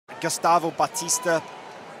Gustavo Batista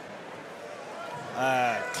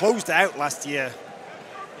closed out last year.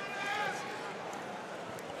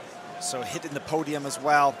 So hitting the podium as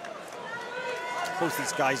well. Both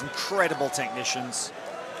these guys, incredible technicians.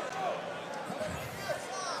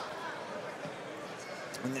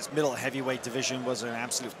 And this middle heavyweight division was an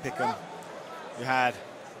absolute pick-em. You had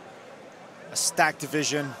a stacked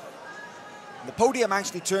division. The podium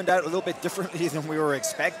actually turned out a little bit differently than we were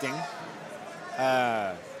expecting.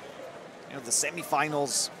 You know, the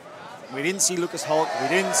semifinals, we didn't see Lucas Hulk, we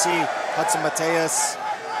didn't see Hudson Mateus.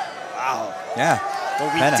 Wow. Yeah.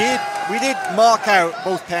 But we did mark out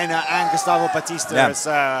both Pena and Gustavo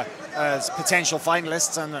Batista as potential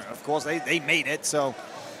finalists, and of course they made it. So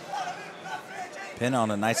Pena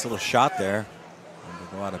on a nice little shot there.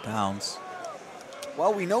 To go out of bounds.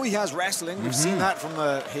 Well, we know he has wrestling. We've seen that from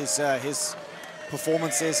his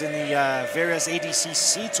performances in the various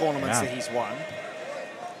ADCC tournaments that he's won.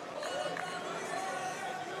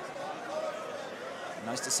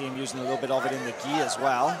 Nice to see him using a little bit of it in the gi as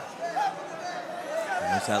well.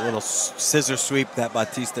 There's that little scissor sweep that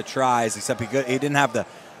Batista tries, except he didn't have the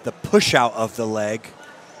push out of the leg.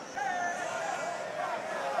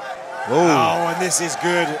 Whoa. Oh, and this is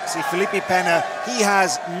good. See, Felipe Pena, he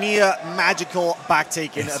has near magical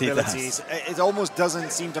back-taking abilities. It almost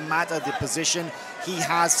doesn't seem to matter the position. He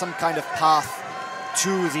has some kind of path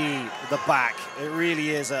to the back. It really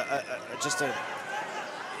is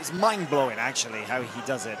it's mind-blowing, actually, how he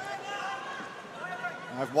does it.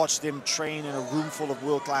 I've watched him train in a room full of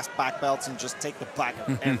world-class back belts and just take the back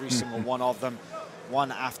of every single one of them,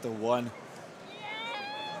 one after one.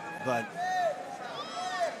 But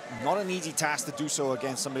not an easy task to do so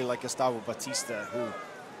against somebody like Gustavo Batista, who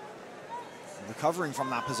recovering from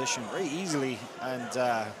that position very easily and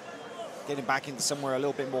getting back into somewhere a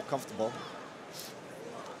little bit more comfortable.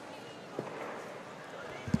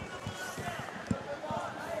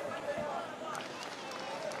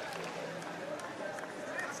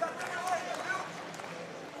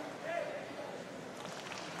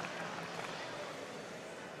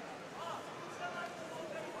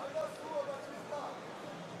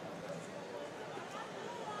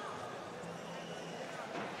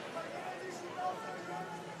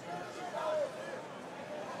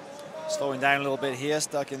 Slowing down a little bit here,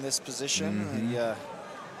 stuck in this position.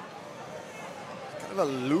 Kind of a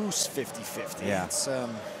loose 50-50. Yeah. It's,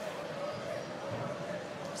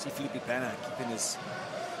 see Felipe Pena keeping his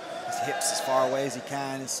hips as far away as he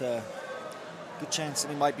can. It's a good chance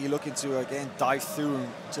that he might be looking to, again, dive through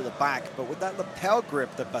to the back. But with that lapel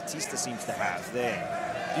grip that Batista seems to have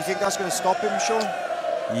there, do you think that's going to stop him, Sean?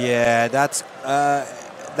 Yeah, that's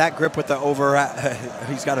that grip with the overwrap.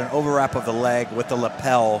 He's got an overwrap of the leg with the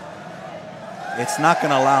lapel. It's not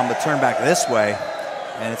going to allow him to turn back this way,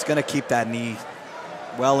 and it's going to keep that knee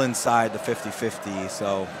well inside the 50-50.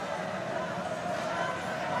 So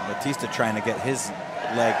Batista trying to get his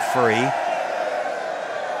leg free.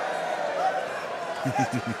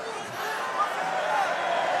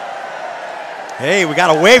 Hey, we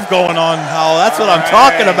got a wave going on. Oh, that's what I'm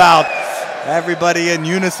talking about. Everybody in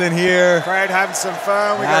unison here. Crowd having some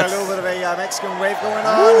fun. We got a little bit of a Mexican wave going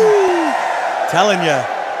on. Woo! Telling you.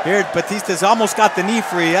 Here, Batista's almost got the knee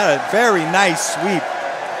free. Had a very nice sweep.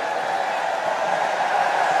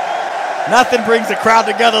 Nothing brings the crowd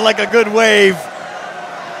together like a good wave.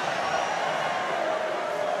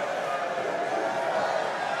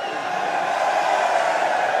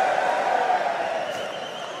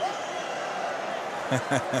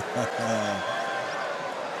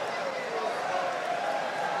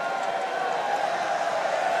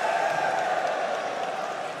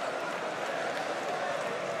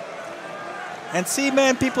 And see,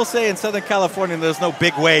 man, people say in Southern California there's no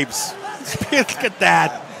big waves. Look at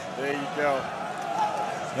that. There you go.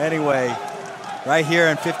 Anyway, right here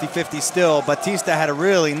in 50-50 still, Batista had a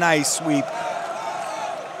really nice sweep.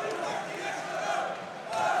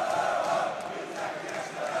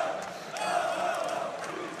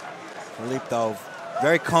 Felipe, though,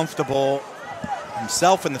 very comfortable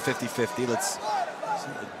himself in the 50-50. Let's see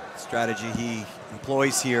the strategy he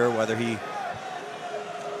employs here, whether he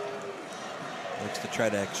looks to try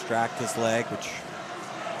to extract his leg, which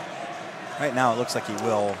right now it looks like he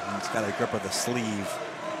will. And he's got a grip of the sleeve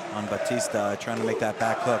on Batista, trying to make that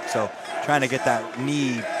back hook. So trying to get that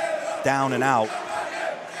knee down and out.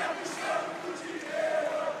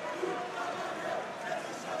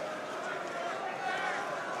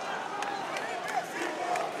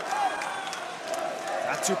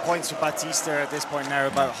 Got 2 points for Batista at this point now,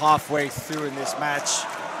 about halfway through in this match.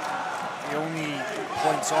 The only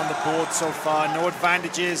points on the board so far, no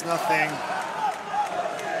advantages, nothing.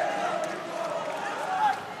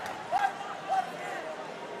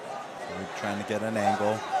 trying to get an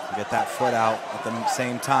angle, get that foot out at the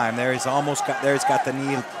same time. There he's almost got, there he's got the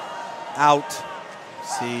knee out.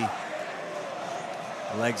 See,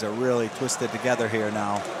 the legs are really twisted together here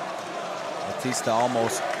now. Batista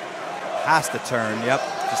almost has to turn, yep,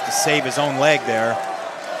 just to save his own leg there.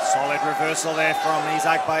 Solid reversal there from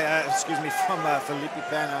from Felipe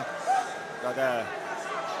Pena. Got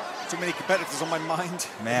too many competitors on my mind.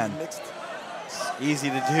 Man, it's easy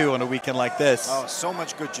to do on a weekend like this. Oh, so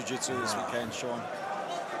much good jiu-jitsu this weekend, Sean.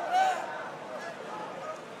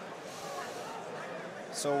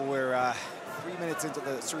 So we're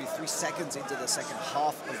 3 seconds into the second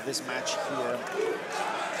half of this match here.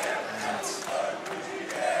 And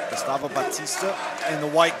Gustavo Batista in the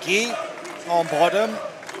white gi on bottom.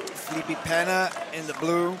 Felipe Pena in the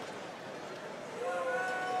blue.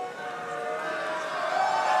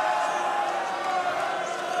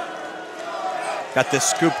 Got this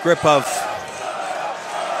scoop grip of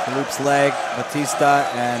Felipe's leg, Batista,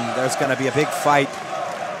 and there's going to be a big fight.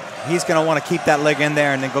 He's going to want to keep that leg in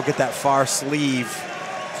there and then go get that far sleeve.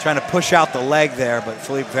 He's trying to push out the leg there, but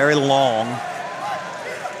Felipe very long.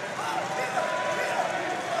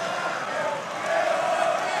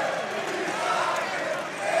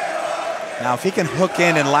 Now, if he can hook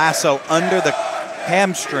in and lasso under the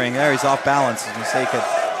hamstring, there he's off balance. As you say, he could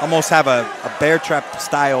almost have a bear trap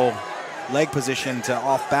style leg position to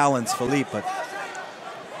off balance Felipe, but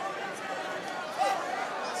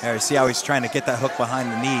there you see how he's trying to get that hook behind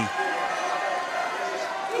the knee.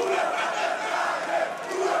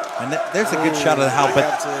 And there's a good shot of how,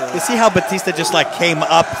 but you see how Batista just like came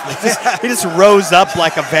up. He just rose up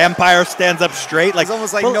like a vampire, stands up straight. Like it's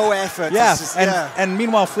almost like no effort. Yeah, just, and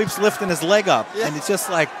meanwhile Felipe's lifting his leg up, and it's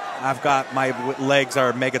just like, I've got my legs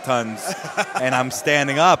are megatons, and I'm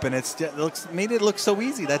standing up, and it's just, made it look so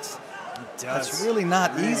easy. That's really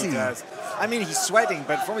not easy. Does. I mean, he's sweating,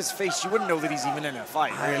 but from his face, you wouldn't know that he's even in a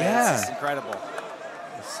fight. Really, yeah, it's just incredible.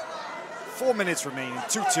 4 minutes remaining,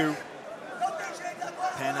 2-2.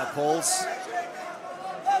 Pena pulls.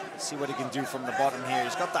 See what he can do from the bottom here.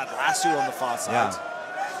 He's got that lasso on the far side. Yeah.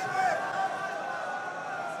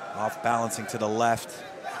 Off balancing to the left.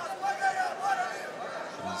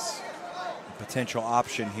 He's a potential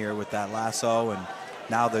option here with that lasso, and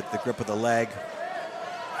now the grip of the leg.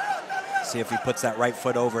 See if he puts that right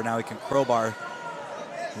foot over. Now he can crowbar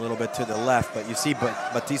a little bit to the left, but you see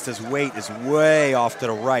Batista's weight is way off to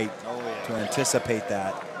the right to anticipate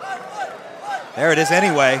that. There it is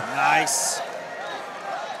anyway. Nice.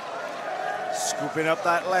 Scooping up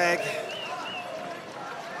that leg.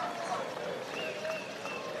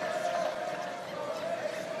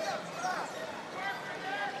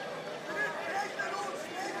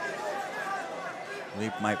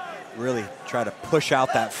 Felipe might really try to push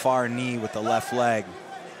out that far knee with the left leg.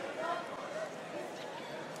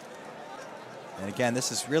 And again,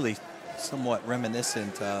 this is really somewhat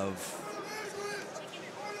reminiscent of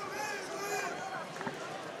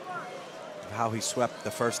how he swept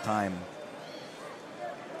the first time.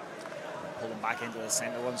 Pull him back into the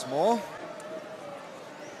center once more.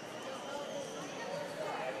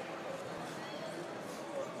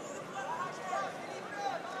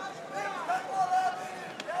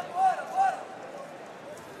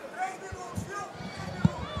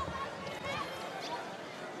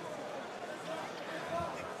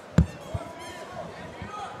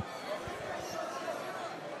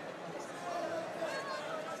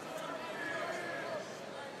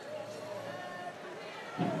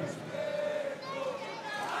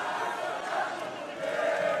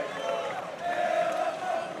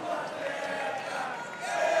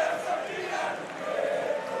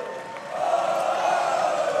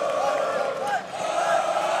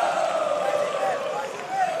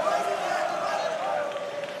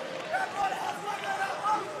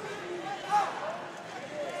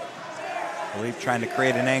 Felipe trying to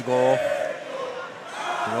create an angle,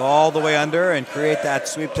 go all the way under and create that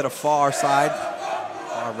sweep to the far side,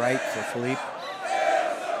 far right for Felipe.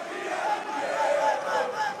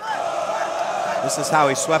 This is how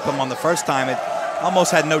he swept him on the first time. It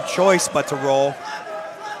almost had no choice but to roll.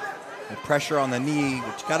 The pressure on the knee,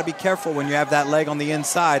 but you got to be careful when you have that leg on the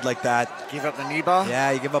inside like that. Give up the knee bar?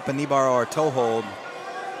 Yeah, you give up a knee bar or a toe hold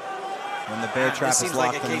when the bear trap is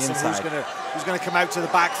locked on the inside. Who's going to come out to the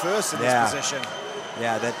back first in this position?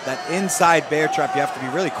 Yeah, that inside bear trap you have to be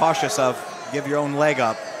really cautious of. Give your own leg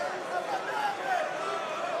up.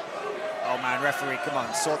 Oh man, referee, come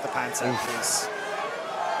on, sort the pants out, please.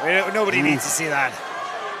 Nobody needs to see that.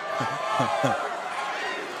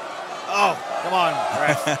 Oh, come on,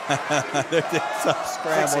 ref. There's some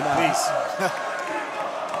scramble now. Please.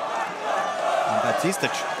 And Batista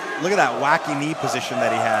look at that wacky knee position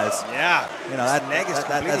that he has. Yeah. You know,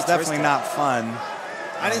 that's definitely not fun.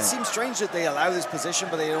 And it seems strange that they allow this position,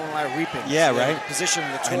 but they don't allow reaping. Yeah, right. The position,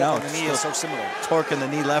 the torque on the knee is so similar. Torque in the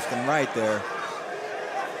knee left and right there.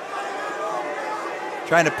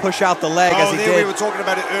 Trying to push out the leg as he did. We were talking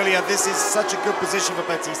about it earlier. This is such a good position for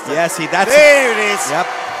Batista. Yes, there it is. Yep.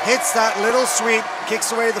 Hits that little sweep,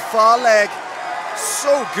 kicks away the far leg.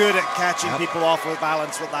 So good at catching people off with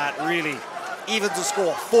balance with that, really. Even to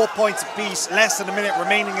score 4 points apiece, less than a minute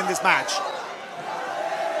remaining in this match.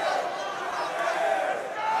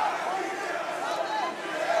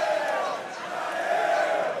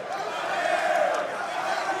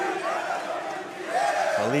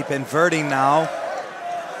 Felipe inverting now.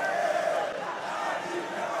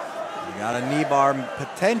 You got a knee bar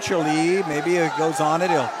potentially. Maybe it goes on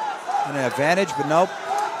it. He'll an advantage, but nope.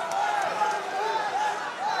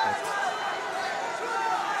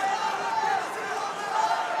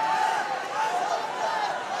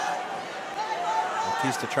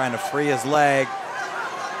 Batista trying to free his leg.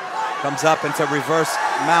 Comes up into reverse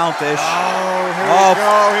mount-ish.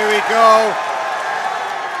 Oh, here we go.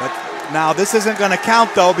 But now this isn't going to count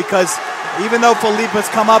though, because even though Felipe's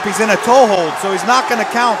come up, he's in a toe hold, so he's not going to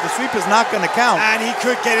count. The sweep is not going to count. And he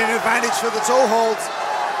could get an advantage for the toe hold.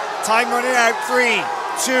 Time running out. 3,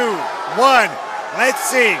 2, 1. Let's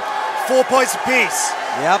see. 4 points apiece.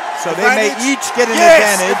 Yep, so advantage. They may each get an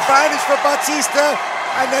advantage. advantage. Advantage for Batista,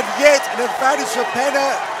 and then yet an advantage for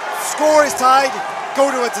Pena. Score is tied.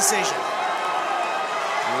 Go to a decision.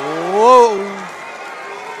 Whoa.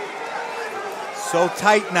 So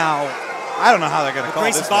tight now. I don't know how they're going to call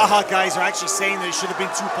this. The Baja guys are actually saying that it should have been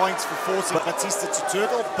 2 points for forcing Batista to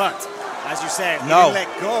turtle, but as you said, he didn't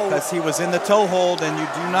let go. Because he was in the toe hold, and you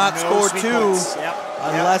do not score 2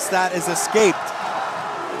 unless that is escaped.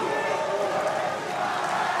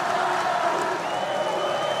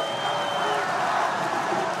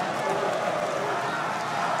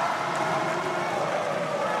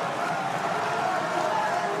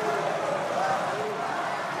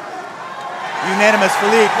 Unanimous,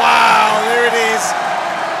 Felipe. Wow, there it is.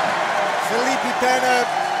 Felipe Pena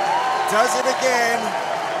does it again.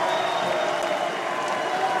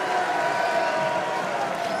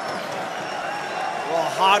 Well,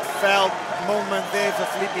 heartfelt moment there for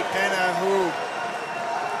Felipe Pena, who,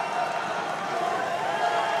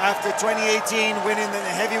 after 2018 winning the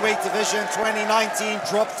heavyweight division, 2019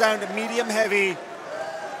 drops down to medium heavy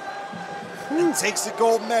and takes the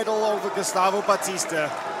gold medal over Gustavo Batista.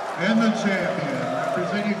 And the champion,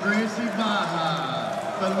 representing Gracie Baja,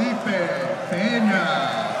 Felipe Pena.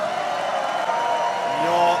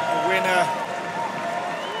 Your winner,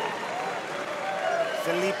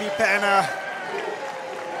 Felipe Pena,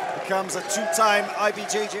 becomes a 2-time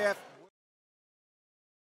IBJJF